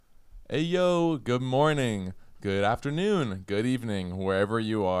Hey, yo, good morning, good afternoon, good evening, wherever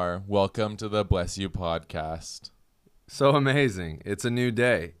you are. Welcome to the Bless You podcast. So amazing. It's a new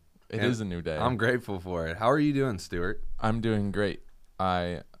day. It is a new day. I'm grateful for it. How are you doing, Stuart? I'm doing great.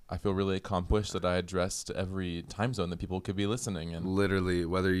 I feel really accomplished that I addressed every time zone that people could be listening in. Literally,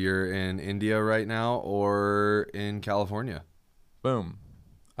 whether you're in India right now or in California. Boom.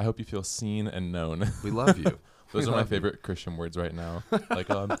 I hope you feel seen and known. We love you. Those are my favorite Christian words right now. Like,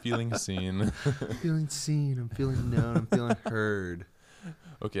 I'm feeling seen. I'm feeling seen. I'm feeling known. I'm feeling heard.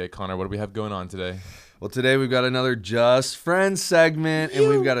 Okay, Connor, what do we have going on today? Well, today we've got another Just Friends segment, and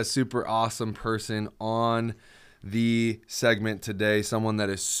we've got a super awesome person on the segment today. Someone that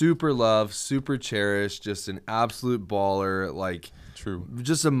is super loved, super cherished, just an absolute baller, like True.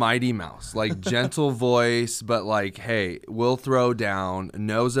 Just a mighty mouse, like gentle voice, but like, hey, will throw down,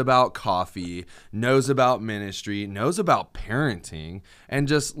 knows about coffee, knows about ministry, knows about parenting, and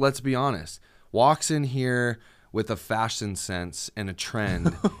just, let's be honest, walks in here with a fashion sense and a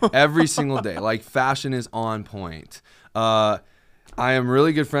trend every single day. Like, fashion is on point. I am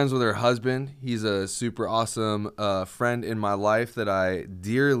really good friends with her husband. He's a super awesome friend in my life that I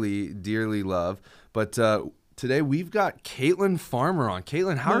dearly, dearly love. But today we've got Kaitlyn Farmer on.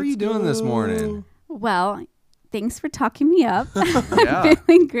 Kaitlyn, how are you doing this morning? Well, thanks for talking me up. Yeah. I'm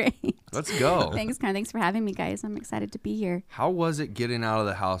feeling great. Let's go. Thanks, Connor. Thanks for having me, guys. I'm excited to be here. How was it getting out of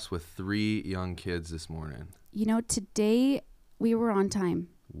the house with 3 young kids this morning? You know, today we were on time.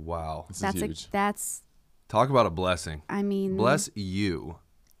 Wow. This is huge. That's. Talk about a blessing. I mean, Bless you.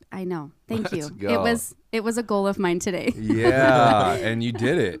 I know. Thank Let's you. go. It was a goal of mine today. Yeah, and you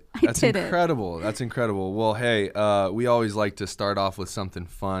did it. I did it. Incredible. That's incredible. Well, hey, we always like to start off with something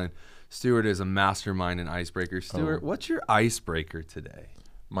fun. Stuart is a mastermind and icebreaker. Stuart, what's your icebreaker today?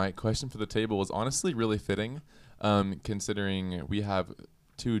 My question for the table was honestly really fitting, considering we have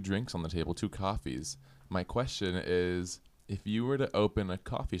 2 drinks on the table, 2 coffees. My question is, if you were to open a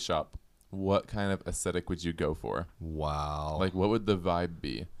coffee shop, what kind of aesthetic would you go for? Wow. Like, what would the vibe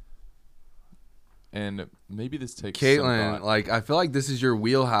be? And maybe this takes Kaitlyn, some thought. like, I feel like this is your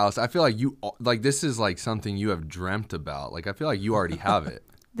wheelhouse. I feel like this is like something you have dreamt about. Like, I feel like you already have it.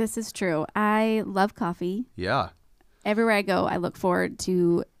 This is true. I love coffee. Yeah. Everywhere I go, I look forward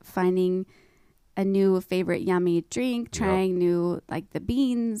to finding a new favorite yummy drink, trying new, like, the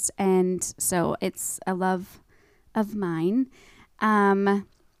beans. And so it's a love of mine.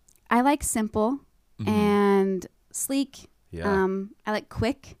 I like simple and sleek. Yeah. I like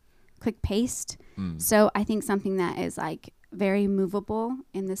quick paced. So I think something that is, like, very movable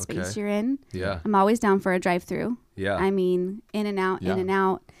in the space you're in. Yeah. I'm always down for a drive-through. Yeah. I mean, in and out, in and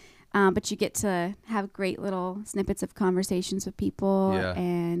out. But you get to have great little snippets of conversations with people. Yeah.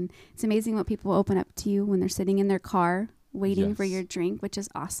 And it's amazing what people open up to you when they're sitting in their car waiting for your drink, which is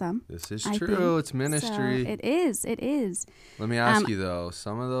awesome. This is I true. think. It's ministry. So it is. Let me ask you, though.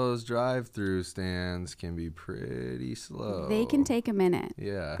 Some of those drive-through stands can be pretty slow. They can take a minute.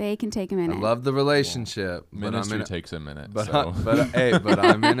 Yeah. They can take a minute. I love the relationship. but Ministry takes a minute. But, so. but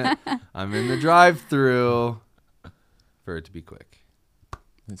I'm in the drive-through for it to be quick.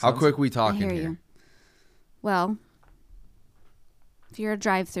 How quick we I talking hear here? you. Well, if you're a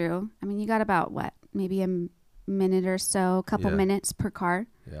drive-through, I mean, you got about what? Maybe a minute or so, a couple minutes per car.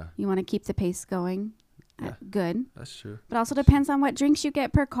 Yeah. You want to keep the pace going. Good. That's true. But also depends on what drinks you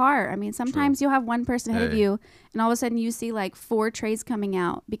get per car. I mean, sometimes you'll have one person ahead of you, and all of a sudden you see like 4 trays coming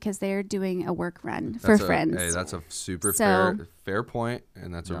out because they're doing a work run for friends. Hey, that's a super So, fair point,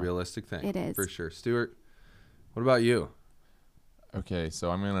 and that's a realistic thing. It is. For sure. Stuart, what about you? Okay,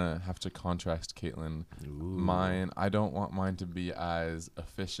 so I'm going to have to contrast Kaitlyn. Mine, I don't want mine to be as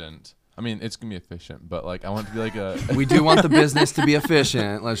efficient. I mean, it's going to be efficient, but like I want it to be like a... We do want the business to be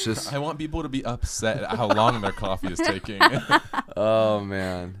efficient. Let's just... I want people to be upset at how long their coffee is taking. Oh,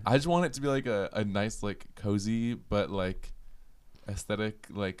 man. I just want it to be like a nice, like, cozy, but like aesthetic,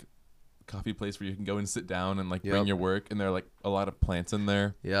 like coffee place where you can go and sit down and like bring your work, and there are like a lot of plants in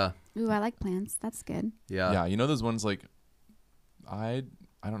there. Yeah. Ooh, I like plants. That's good. Yeah. Yeah, you know those ones like... I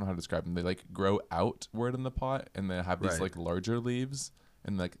don't know how to describe them. They like grow outward in the pot, and they have these like larger leaves,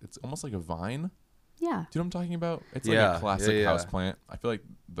 and like it's almost like a vine. Yeah. Do you know what I'm talking about? It's like a classic house plant. I feel like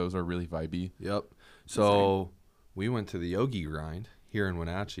those are really vibey. Yep. So we went to the Yogi Grind here in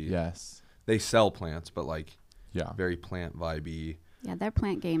Wenatchee. Yes. They sell plants, but like Yeah. very plant vibey. Yeah, their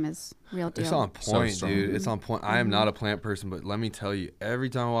plant game is real deal. It's on point, strong. dude. It's on point. I am not a plant person, but let me tell you, every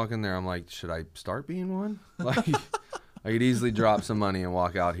time I walk in there, I'm like, should I start being one? Like, I could easily drop some money and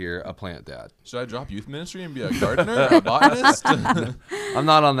walk out here a plant dad. Should I drop youth ministry and be a gardener, a botanist? I'm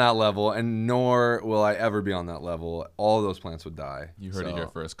not on that level, and nor will I ever be on that level. All those plants would die. You heard it here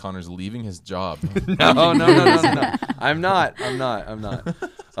first. Connor's leaving his job. No. I'm not.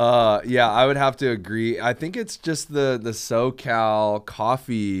 Yeah, I would have to agree. I think it's just the SoCal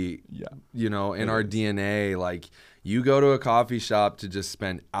coffee, in our DNA. Like, you go to a coffee shop to just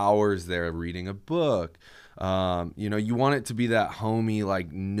spend hours there reading a book. You want it to be that homey,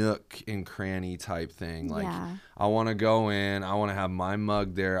 like, nook and cranny type thing. Like, I want to go in, I want to have my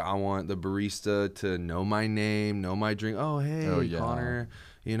mug there. I want the barista to know my name, know my drink. Oh, hey, Connor,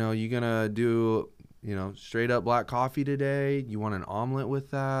 you gonna do, straight up black coffee today? You want an omelet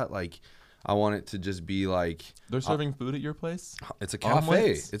with that? Like, I want it to just be like, they're serving food at your place? It's a cafe.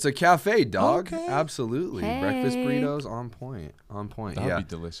 Omelets? It's a cafe, dog. Okay. Absolutely. Hey. Breakfast burritos on point. That would be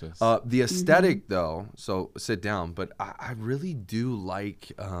delicious. The aesthetic, though, so sit down, but I really do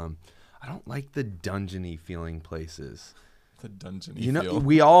like, I don't like the dungeony feeling places. The dungeony feel.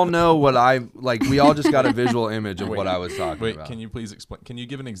 We all know what we all just got a visual image of what I was talking about. Can you please explain? Can you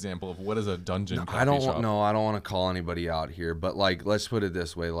give an example of what is a dungeon coffee I don't shop? I don't want to call anybody out here, but, like, let's put it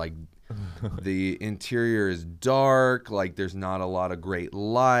this way. Like, the interior is dark. Like, there's not a lot of great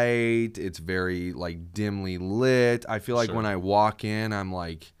light. It's very, like, dimly lit. I feel like when I walk in, I'm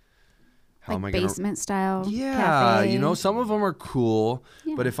like, how am I going to... basement style Yeah, cafe. some of them are cool.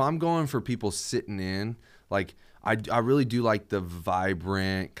 Yeah. But if I'm going for people sitting in, like... I really do like the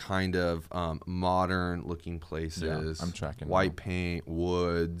vibrant kind of modern looking places. Yeah, I'm tracking. White paint,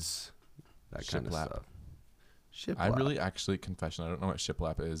 woods, that kind of stuff. Shiplap. I really confession, I don't know what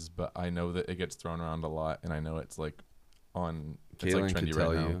shiplap is, but I know that it gets thrown around a lot, and I know it's like Kaitlyn it's like trendy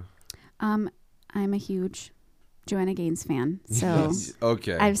right now. I'm a huge Joanna Gaines fan, so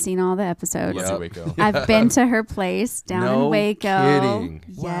okay. I've seen all the episodes. What's Waco? I've been to her place down in Waco. Kidding.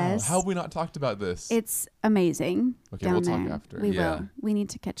 Yes. Wow. How have we not talked about this? It's amazing. Okay, down we'll there. talk after. We Yeah. will. We need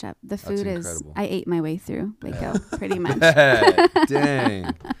to catch up. The food is. incredible. I ate my way through Waco, pretty much.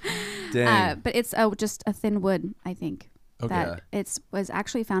 Dang. But it's just a thin wood, I think. Okay. That was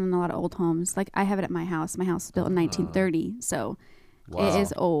actually found in a lot of old homes. Like, I have it at my house. My house was built in 1930, so it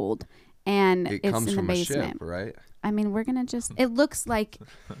is old, and It it's comes in the from basement. a ship, right? I mean, we're gonna just. It looks like,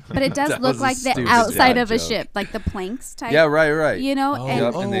 but it does That look was a like the stupid outside dad of a joke. ship, like the planks type. Yeah, right.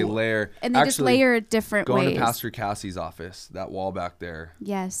 And they layer. and they just layer it different going ways. to Pastor Cassie's office, that wall back there.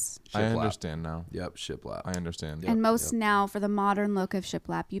 Yes. I Shiplap. understand now. Yep, shiplap. I understand. And most now, for the modern look of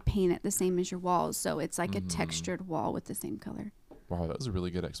shiplap, you paint it the same as your walls, so it's like a textured wall with the same color. Wow, that was a really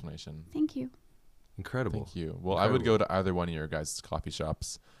good explanation. Thank you. Incredible. Thank you. Well, I would go to either one of your guys' coffee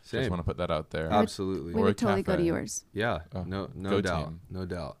shops. Same. Just want to put that out there. Absolutely. We Or a would totally go to cafe. yours. Yeah, Oh, no go doubt. team. No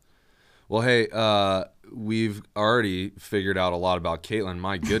doubt. Well, hey, we've already figured out a lot about Kaitlyn.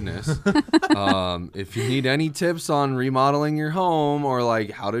 My goodness. If you need any tips on remodeling your home, or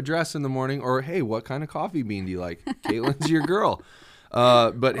like how to dress in the morning, or hey, what kind of coffee bean do you like? Kaitlyn's your girl.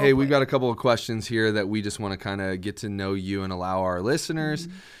 But hey, we've got a couple of questions here that we just want to kind of get to know you and allow our listeners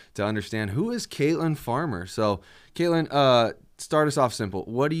to understand who is Kaitlyn Farmer. So, Kaitlyn, start us off simple.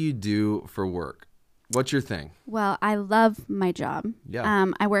 What do you do for work? What's your thing? Well, I love my job.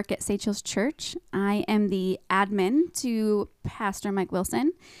 Yeah. I work at Sage Hills Church. I am the admin to Pastor Mike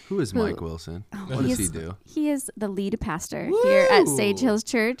Wilson. Who is Mike Wilson? What does he do? He is the lead pastor here at Sage Hills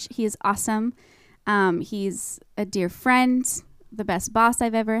Church. He is awesome. He's a dear friend, the best boss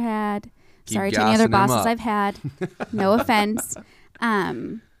I've ever had. Keep Sorry to any other gassing him bosses up. I've had. No offense.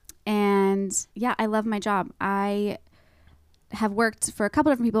 And yeah, I love my job. I have worked for a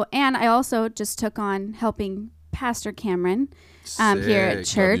couple different people, and I also just took on helping Pastor Cameron here at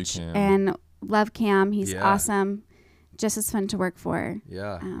Sick. church, Cam. and love Cam. He's Yeah. awesome, just as fun to work for.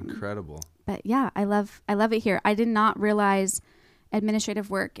 Yeah, incredible. But yeah, I love it here. I did not realize administrative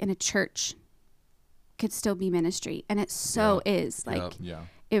work in a church could still be ministry, and it so is. Like Yep. Yeah.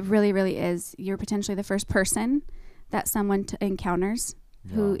 it really, really is. You're potentially the first person that someone encounters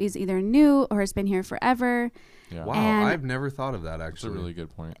who is either new or has been here forever. Yeah. Wow, And I've never thought of that That's a actually. really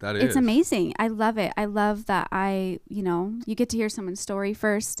good point. That is. It's amazing. I love it. I love that you get to hear someone's story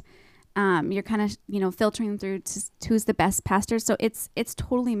first. You're kind of, filtering through to who's the best pastor. So it's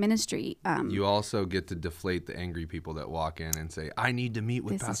totally ministry. You also get to deflate the angry people that walk in and say, I need to meet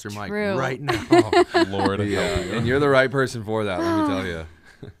with This is Pastor Mike true. right now. Lord, Yeah, help you. and you're the right person for that, let me tell you.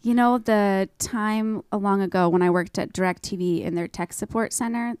 The time long ago when I worked at DirecTV in their tech support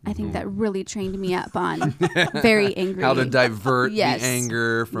center, I think that really trained me up on very angry. How to divert Yes. the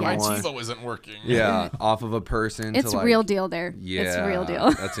anger from Yes. one. TiVo isn't working. Yeah, off of a person It's to like, real deal there. Yeah, It's real deal.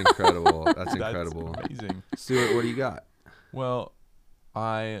 That's incredible. That's That's incredible. amazing. Stuart, what do you got? Well,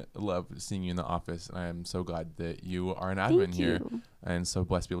 I love seeing you in the office, and I am so glad that you are an admin Thank here, you. and so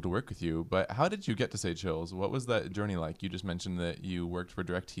blessed to be able to work with you. But how did you get to Sage Hills? What was that journey like? You just mentioned that you worked for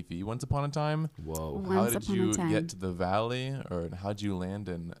DirecTV once upon a time. Whoa. How Once did upon a you time. get to the valley, or how did you land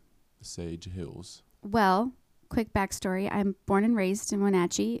in Sage Hills? Well, quick backstory. I'm born and raised in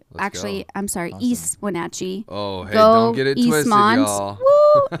Wenatchee. Let's Actually, go. I'm sorry, Awesome. East Wenatchee. Oh, hey, Go don't get it twisted, Eastmont. y'all.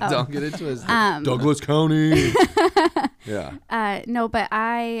 Woo! Don't get it twisted. Um, Douglas County. Yeah. No, but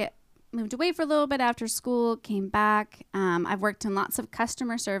I moved away for a little bit after school, came back. I've worked in lots of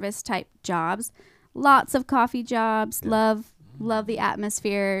customer service type jobs, lots of coffee jobs. Yeah. Love the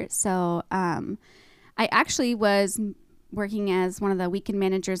atmosphere. So I actually was working as one of the weekend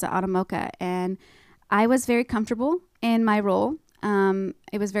managers at Automoca, and I was very comfortable in my role.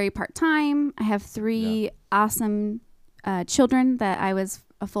 It was very part-time. I have 3 awesome children that I was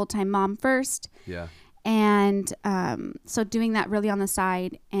a full-time mom first. Yeah. And so doing that really on the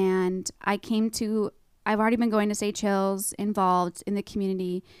side. And I've already been going to Sage Hills, involved in the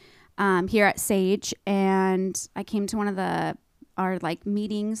community here at Sage. And I came to one of our like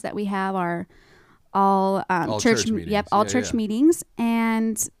meetings that we have, our all church meetings. Yep, all Yeah, church yeah. meetings.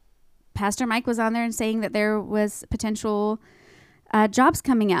 And Pastor Mike was on there and saying that there was potential jobs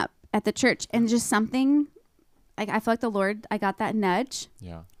coming up at the church, and just something like I feel like the Lord, I got that nudge.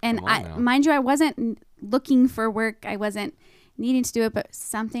 Yeah. And Come on now. mind you, I wasn't looking for work. I wasn't needing to do it, but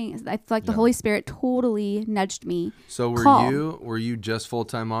something, I feel like the Yeah. Holy Spirit totally nudged me. So Call. were you just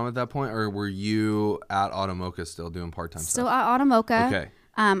full-time mom at that point, or were you at Automoca still doing part-time So stuff? at Automoca, Okay.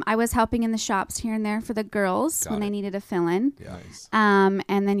 I was helping in the shops here and there for the girls Got when it. they needed a fill-in. Yeah. Nice. And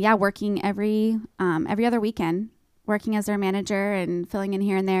then, working every other weekend, working as their manager and filling in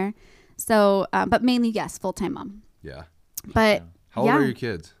here and there. So, but mainly, yes, full-time mom. Yeah. But How old yeah. are your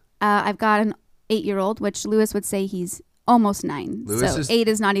kids? I've got an 8-year-old, which Lewis would say he's almost 9. Lewis so is- 8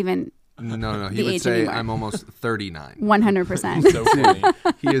 is not even No. He The would age say anymore. I'm almost 39. 100%. So funny.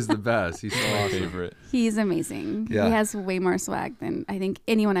 He is the best. He's so My awesome. favorite. He's amazing. Yeah. He has way more swag than I think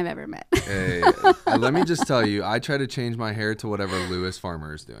anyone I've ever met. Hey, let me just tell you, I try to change my hair to whatever Lewis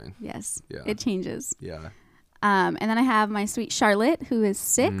Farmer is doing. Yes. Yeah. It changes. Yeah. And then I have my sweet Charlotte, who is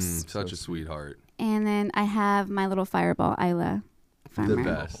 6. Such a sweetheart. And then I have my little fireball, Isla Farmer. The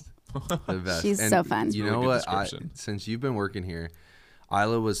best. The best. She's And so fun. You Really know good what? description. Since you've been working here,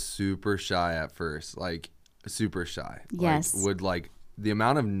 Isla was super shy at first, like super shy. Yes. Like the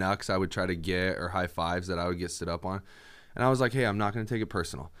amount of knucks I would try to get or high fives that I would get stood up on. And I was like, hey, I'm not going to take it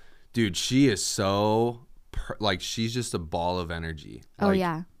personal. Dude, she is so, she's just a ball of energy. Oh, Like,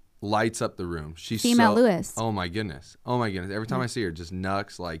 yeah. lights up the room. She's Female so, Lewis. Oh my goodness. Every time I see her, just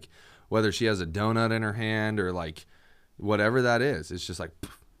knucks, like whether she has a donut in her hand or like whatever that is, it's just like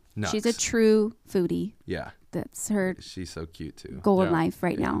nucks. She's a true foodie. Yeah. That's her She's so cute too. goal in Yeah. life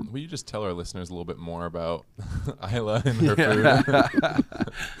right now. Will you just tell our listeners a little bit more about Isla and her food?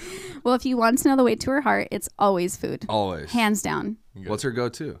 Well, if you want to know the way to her heart, it's always food. Always. Hands down. What's her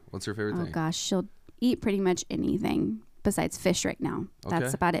go-to? What's her favorite Oh thing? gosh, she'll eat pretty much anything besides fish right now. That's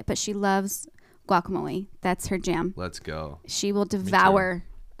Okay. about it. But she loves guacamole. That's her jam. Let's go. She will devour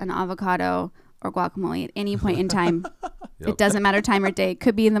an avocado or guacamole at any point in time. Yep. It doesn't matter time or day. It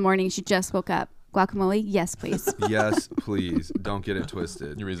could be in the morning. She just woke up. Guacamole? Yes, please. Yes, please. Don't get it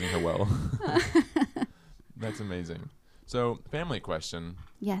twisted. You're raising her well. That's amazing. So, family question.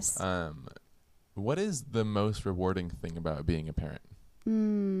 Yes. What is the most rewarding thing about being a parent?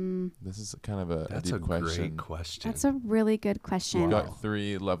 This is kind of a That's deep a question. great question. That's a really good question. You've got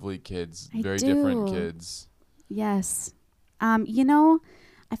 3 lovely kids, I very different do. kids. Yes. You know,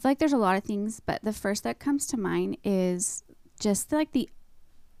 I feel like there's a lot of things, but the first that comes to mind is just like the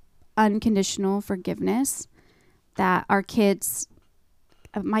unconditional forgiveness that our kids,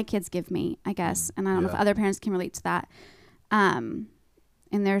 my kids give me, I guess. And I don't know if Yeah. other parents can relate to that. And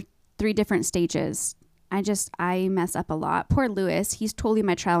there are 3 different stages. I mess up a lot. Poor Lewis, he's totally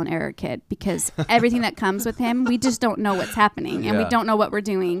my trial and error kid because everything that comes with him, we just don't know what's happening and we Yeah. don't know what we're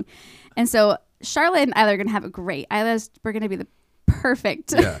doing. And so Charlotte and Isla are going to have it great. We're going to be the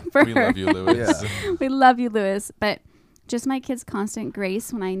perfect Yeah. for We her. love you, Lewis. Yeah. We love you, Lewis. But just my kids' constant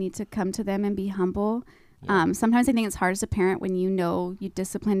grace when I need to come to them and be humble. Yeah. Sometimes I think it's hard as a parent when you know you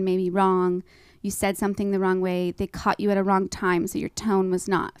disciplined maybe wrong. You said something the wrong way. They caught you at a wrong time, so your tone was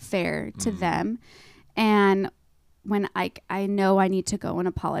not fair to them. And when I know I need to go and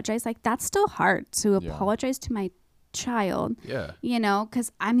apologize, like that's still hard to Yeah. apologize to my child, Yeah. you know,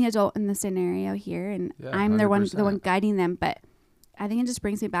 because I'm the adult in the scenario here and Yeah, I'm the one 100%. guiding them. But I think it just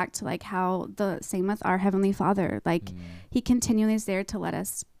brings me back to like how the same with our Heavenly Father, like he continually is there to let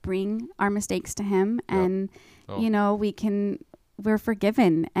us bring our mistakes to him. And, you know, we're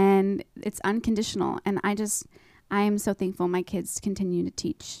forgiven and it's unconditional. And I am so thankful my kids continue to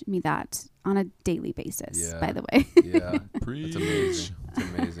teach me that on a daily basis, by the way. Yeah. Preach. It's amazing. It's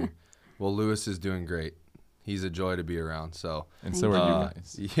amazing. Well, Lewis is doing great. He's a joy to be around. So, and so are you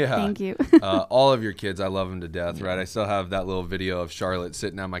guys. Yeah. Thank you. All of your kids, I love them to death, right? I still have that little video of Charlotte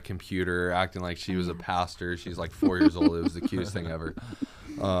sitting at my computer acting like she was a pastor. She's like 4 years old. It was the cutest thing ever.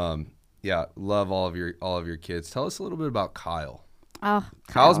 Yeah, love all of your kids. Tell us a little bit about Kyle. Oh,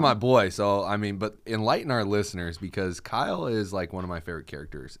 Kyle's my boy. So, I mean, but enlighten our listeners because Kyle is like one of my favorite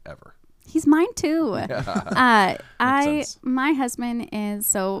characters ever. He's mine too. Yeah. My husband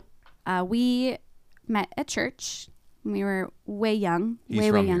is, we met at church when we were way young, way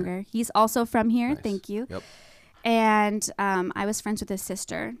younger. He's also from here. Nice. Thank you. Yep. And I was friends with his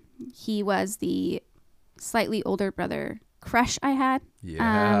sister. He was the slightly older brother crush I had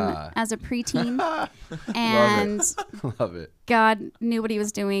as a preteen. And love it. God knew what he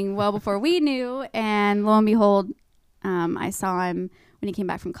was doing well before we knew. And lo and behold, I saw him when he came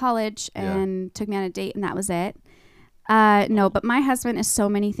back from college and took me on a date, and that was it. No, but my husband is so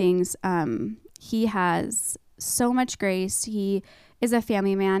many things. He has so much grace. He is a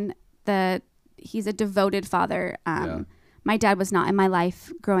family man. He's a devoted father. My dad was not in my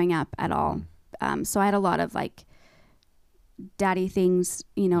life growing up at all. So I had a lot of like daddy things,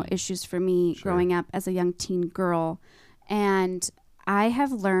 issues for me growing up as a young teen girl. And I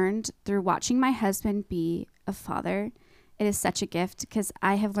have learned through watching my husband be a father, it is such a gift because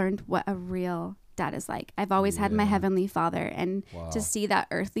I have learned what a real dad is like. I've always had my Heavenly Father, and to see that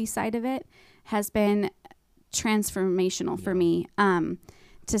earthly side of it has been transformational for me.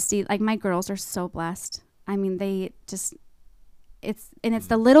 To see, like, my girls are so blessed. I mean, it's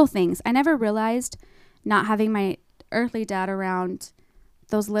the little things. I never realized, not having my earthly dad around,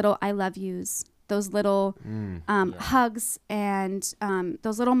 those little I love yous, those little hugs, and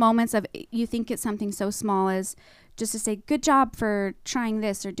those little moments of, you think it's something so small as just to say good job for trying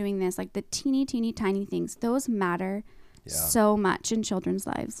this or doing this, like the teeny tiny things, those matter so much in children's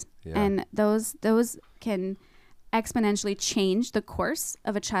lives. And those can exponentially change the course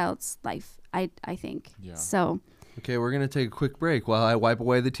of a child's life, I think. So okay, we're going to take a quick break while I wipe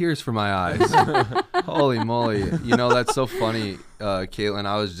away the tears from my eyes. Holy moly. That's so funny, Kaitlyn.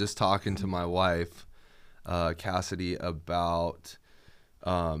 I was just talking to my wife, Cassidy, about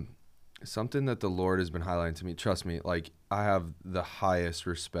something that the Lord has been highlighting to me. Trust me, like, I have the highest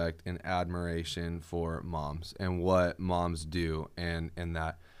respect and admiration for moms and what moms do, and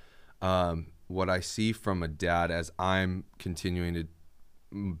that what I see from a dad as I'm continuing to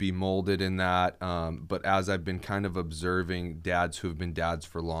be molded in that, but as I've been kind of observing dads who have been dads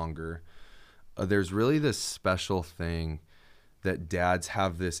for longer, there's really this special thing that dads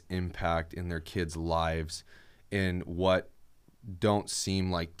have this impact in their kids' lives in what don't seem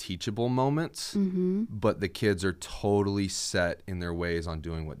like teachable moments, but the kids are totally set in their ways on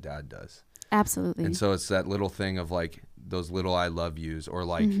doing what dad does. Absolutely. And so it's that little thing of like those little I love yous, or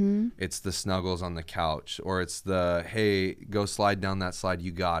like it's the snuggles on the couch, or it's the, hey, go slide down that slide,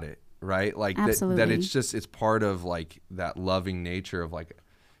 you got it, right? Like that it's part of like that loving nature of like,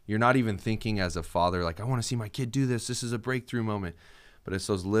 you're not even thinking as a father, like, I want to see my kid do this. This is a breakthrough moment. But it's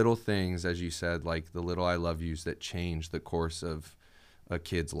those little things, as you said, like the little I love yous that change the course of a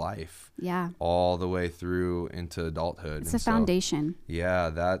kid's life. Yeah. All the way through into adulthood. It's a foundation.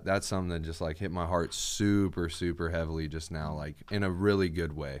 Yeah, that's something that just like hit my heart super, super heavily just now, like in a really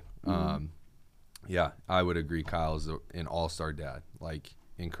good way. Yeah, I would agree. Kyle's an all-star dad, like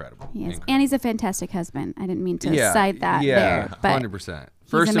incredible. He is. Incredible. And he's a fantastic husband. I didn't mean to cite that there. But 100%.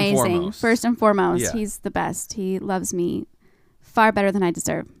 He's amazing. First and foremost, he's the best. He loves me far better than I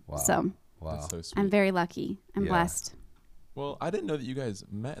deserve. Wow. So that's so sweet. I'm very lucky. I'm blessed. Well, I didn't know that you guys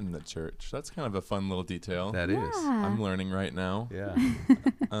met in the church. That's kind of a fun little detail. That is. I'm learning right now. Yeah.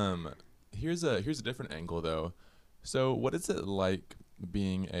 Here's a different angle though. So, what is it like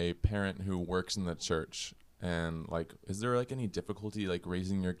being a parent who works in the church? And like, is there like any difficulty like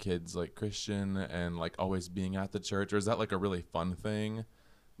raising your kids like Christian and like always being at the church, or is that like a really fun thing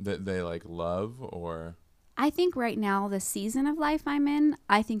that they like love? Or I think right now, the season of life I'm in,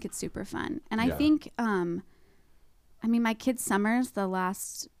 I think it's super fun. And I think I mean, my kids' summers, the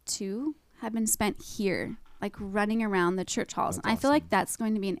last 2, have been spent here, like running around the church halls. And I feel like that's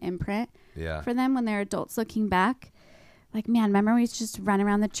going to be an imprint for them when they're adults looking back. Like, man, remember we used to just run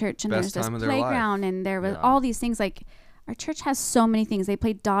around the church and there's this playground and there was all these things. Like, our church has so many things. They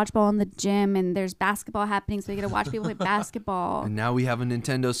play dodgeball in the gym, and there's basketball happening, so they get to watch people play basketball. And now we have a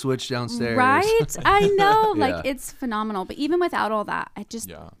Nintendo Switch downstairs. Right? I know. Yeah. Like, it's phenomenal. But even without all that, I just,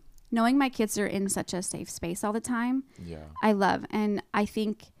 Yeah. knowing my kids are in such a safe space all the time, Yeah. I love. And I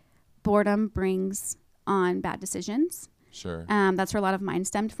think boredom brings on bad decisions. Sure. That's where a lot of mine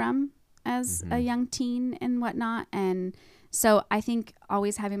stemmed from as a young teen and whatnot. And so I think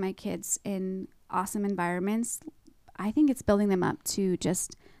always having my kids in awesome environments, I think it's building them up to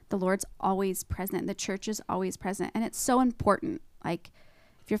just the Lord's always present. The church is always present. And it's so important. Like,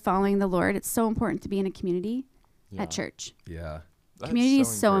 if you're following the Lord, it's so important to be in a community Yeah. at church. Yeah. That's Community is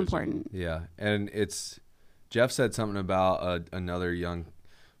so encouraging. important. Yeah. And Jeff said something about another young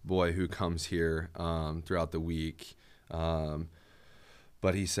boy who comes here throughout the week.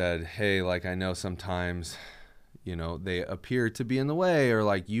 But he said, hey, like, I know sometimes, you know, they appear to be in the way, or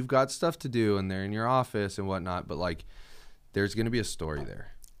like you've got stuff to do and they're in your office and whatnot. But like, there's going to be a story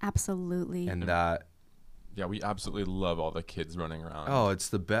there. Absolutely. And that, Yeah, we absolutely love all the kids running around. oh, it's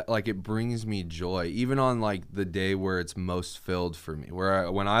the best. Like, it brings me joy, even on like the day where it's most filled for me,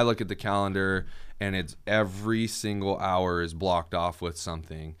 when I look at the calendar and it's every single hour is blocked off with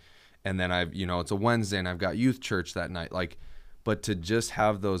something. And then it's a Wednesday and I've got youth church that night. Like, but to just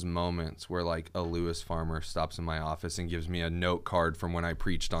have those moments where like a Lewis Farmer stops in my office and gives me a note card from when I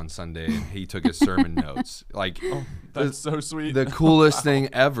preached on Sunday and he took his sermon notes. Like, Oh, that's so sweet. the coolest thing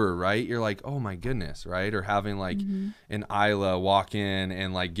ever, right? You're like, oh my goodness, right? Or having like an Isla walk in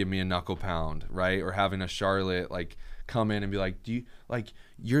and like give me a knuckle pound, right? Or having a Charlotte like come in and be like,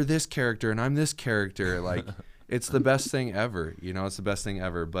 you're this character and I'm this character. Like, it's the best thing ever. It's the best thing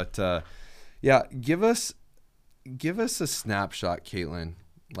ever. But yeah, give us a snapshot, Kaitlyn.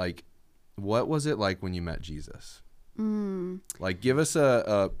 Like, what was it like when you met Jesus? Like, give us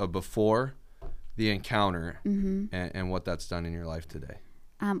a before the encounter and what that's done in your life today.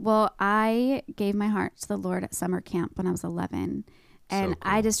 Well, I gave my heart to the Lord at summer camp when I was 11. And So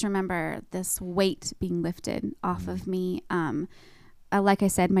I cool. just remember this weight being lifted off of me. Like I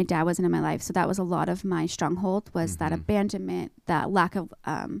said, my dad wasn't in my life. So that was a lot of my stronghold, was that abandonment, that lack of,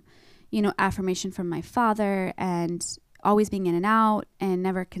 affirmation from my father, and always being in and out and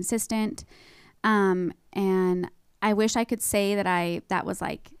never consistent. And I wish I could say that was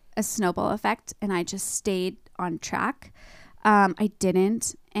like a snowball effect and I just stayed on track. I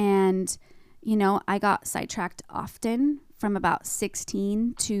didn't. And, I got sidetracked often from about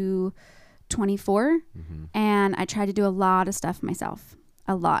 16 to 24. And I tried to do a lot of stuff myself,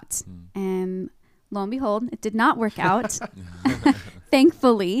 a lot. And lo and behold, it did not work out,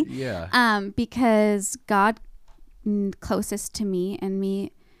 thankfully. Yeah. Because God closest to me and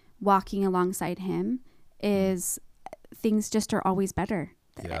me walking alongside him is things just are always better.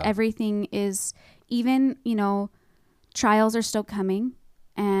 Yeah. Everything is, even, trials are still coming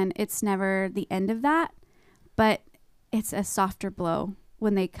and it's never the end of that, but it's a softer blow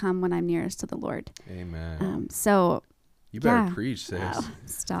when they come when I'm nearest to the Lord. Amen. So You better yeah. preach, sis. Oh,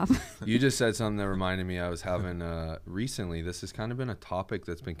 stop. You just said something that reminded me I was having recently. This has kind of been a topic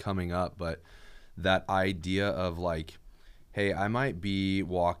that's been coming up, but that idea of like, hey, I might be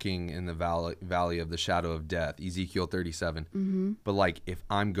walking in the valley of the shadow of death, Ezekiel 37. But like, if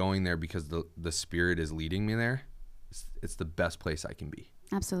I'm going there because the Spirit is leading me there, it's the best place I can be.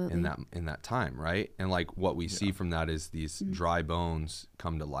 Absolutely. In that time, right? And like what we see from that is these dry bones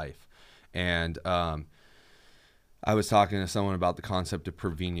come to life. And I was talking to someone about the concept of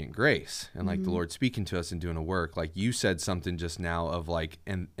prevenient grace and like the Lord speaking to us and doing a work. Like you said something just now of like,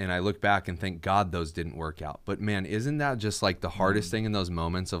 and I look back and thank God those didn't work out. But man, isn't that just like the hardest thing in those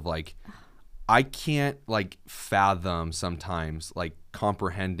moments of like, I can't like fathom sometimes like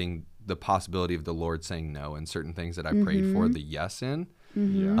comprehending the possibility of the Lord saying no and certain things that I prayed for the yes in.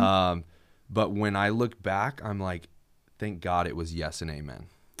 Yeah. But when I look back, I'm like, thank God it was yes and amen.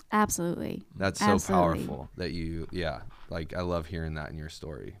 Absolutely. That's so powerful that like I love hearing that in your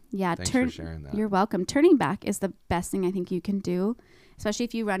story. Yeah. Thanks for sharing that. You're welcome. Turning back is the best thing I think you can do, especially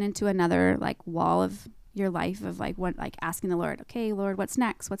if you run into another like wall of your life of like what, like asking the Lord, okay, Lord, what's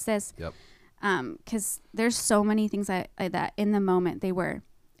next? What's this? Yep. 'Cause there's so many things that in the moment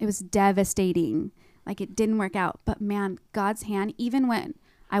it was devastating. Like it didn't work out, but man, God's hand, even when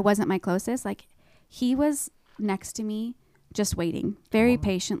I wasn't my closest, like he was next to me, just waiting very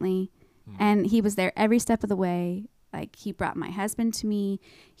patiently. And he was there every step of the way. Like he brought my husband to me.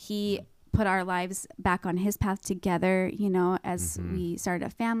 He put our lives back on his path together, as we started a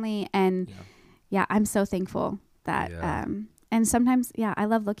family. And yeah, I'm so thankful that, and sometimes, I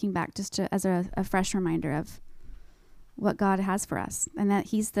love looking back just as a fresh reminder of what God has for us and that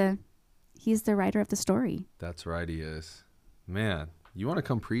he's the he's the writer of the story. That's right, he is. Man, you want to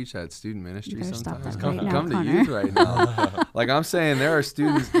come preach at student ministry sometimes? Come to youth right now. Like I'm saying, there are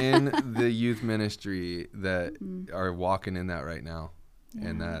students in the youth ministry that are walking in that right now. Yeah.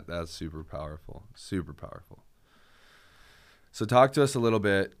 And that's super powerful. Super powerful. So talk to us a little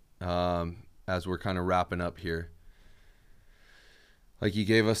bit as we're kind of wrapping up here. Like you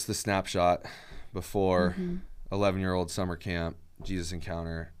gave us the snapshot before 11-year-old summer camp, Jesus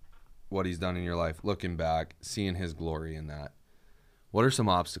encounter, what he's done in your life, looking back, seeing his glory in that. What are some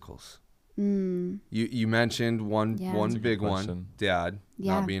obstacles? You mentioned one big one, Dad,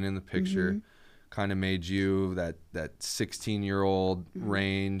 not being in the picture, kind of made you that 16-year-old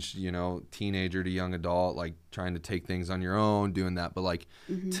range, teenager to young adult, like trying to take things on your own, doing that. But like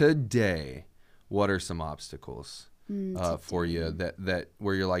today, what are some obstacles for you that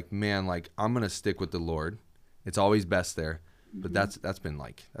where you're like, man, like I'm gonna stick with the Lord. It's always best there, but that's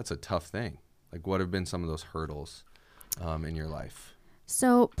a tough thing. Like, what have been some of those hurdles in your life?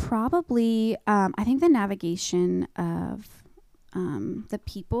 So probably, I think the navigation of the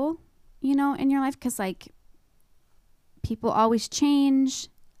people, in your life, because like people always change.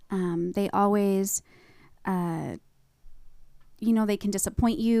 They always, they can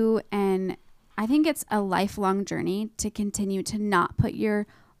disappoint you. And I think it's a lifelong journey to continue to not put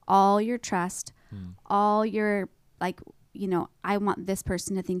all your trust, all your like, I want this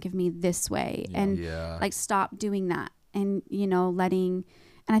person to think of me this way and like stop doing that. And, and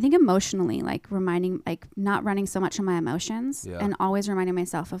I think emotionally, like reminding, like not running so much on my emotions and always reminding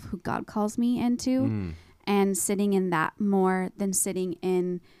myself of who God calls me into and sitting in that more than sitting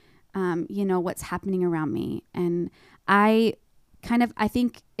in, what's happening around me. And I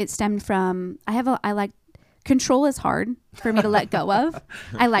think it stemmed from, control is hard for me to let go of.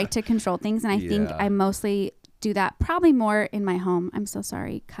 I like to control things. And I think I mostly do that probably more in my home. I'm so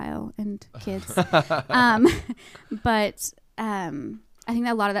sorry, Kyle and kids. But I think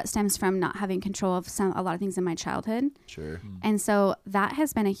that a lot of that stems from not having control of a lot of things in my childhood. Sure. And so that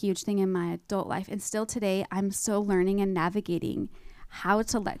has been a huge thing in my adult life. And still today, I'm still learning and navigating how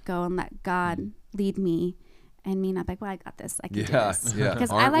to let go and let God lead me and me not like, well, I got this. I can do this. Yeah.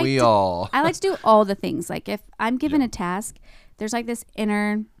 Because Aren't we I all? I like to do all the things. Like if I'm given a task, there's like this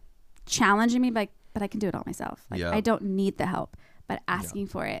inner challenge in me, like, but I can do it all myself. Like I don't need the help, but asking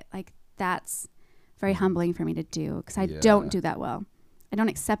for it, like that's very humbling for me to do because I don't do that well. I don't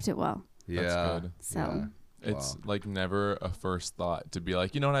accept it well. Yeah. That's good. So it's like never a first thought to be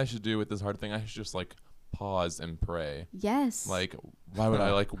like, you know what I should do with this hard thing? I should just like pause and pray. Yes. Like, why would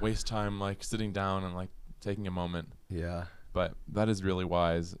I like waste time like sitting down and like taking a moment? Yeah. But that is really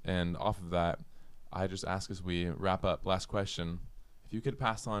wise. And off of that, I just ask as we wrap up, last question. If you could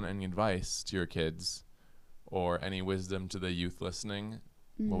pass on any advice to your kids or any wisdom to the youth listening,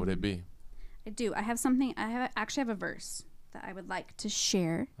 what would it be? I do. I have something. Actually have a verse that I would like to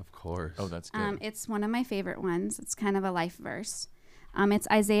share. Of course. Oh, that's good. It's one of my favorite ones. It's kind of a life verse. It's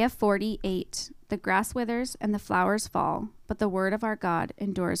Isaiah 48. The grass withers and the flowers fall, but the word of our God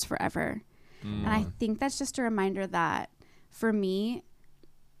endures forever. And I think that's just a reminder that for me,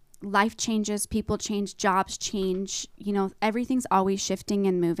 life changes, people change, jobs change, everything's always shifting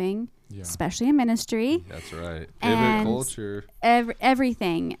and moving, especially in ministry. That's right. And pivot culture.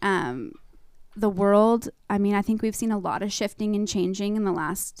 Everything. The world, I mean, I think we've seen a lot of shifting and changing in the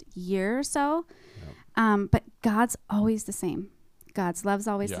last year or so. But God's always the same. God's love's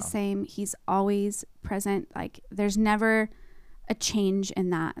always the same. He's always present. Like there's never a change in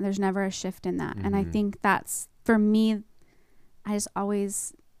that. There's never a shift in that. And I think that's, for me, I just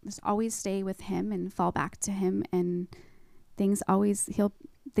always stay with him and fall back to him, and things always,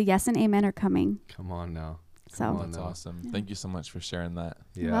 the yes and amen are coming. Come on now. So that's awesome. Thank you so much for sharing that.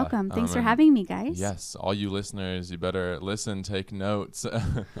 You're welcome. Thanks for having me, guys. Yes, all you listeners, you better listen, take notes.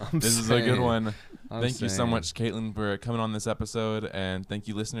 This is a good one. Thank you so much, Kaitlyn, for coming on this episode, and thank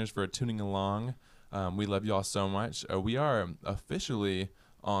you, listeners, for tuning along. We love you all so much. We are officially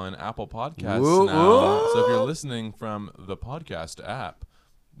on Apple Podcasts now. So if you're listening from the podcast app,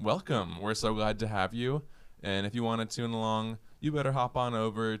 welcome. We're so glad to have you. And if you want to tune along, you better hop on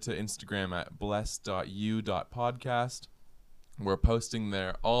over to Instagram at bless.u.podcast. We're posting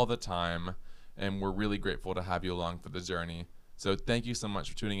there all the time, and we're really grateful to have you along for the journey. So thank you so much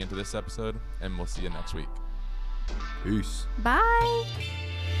for tuning into this episode, and we'll see you next week. Peace. Bye.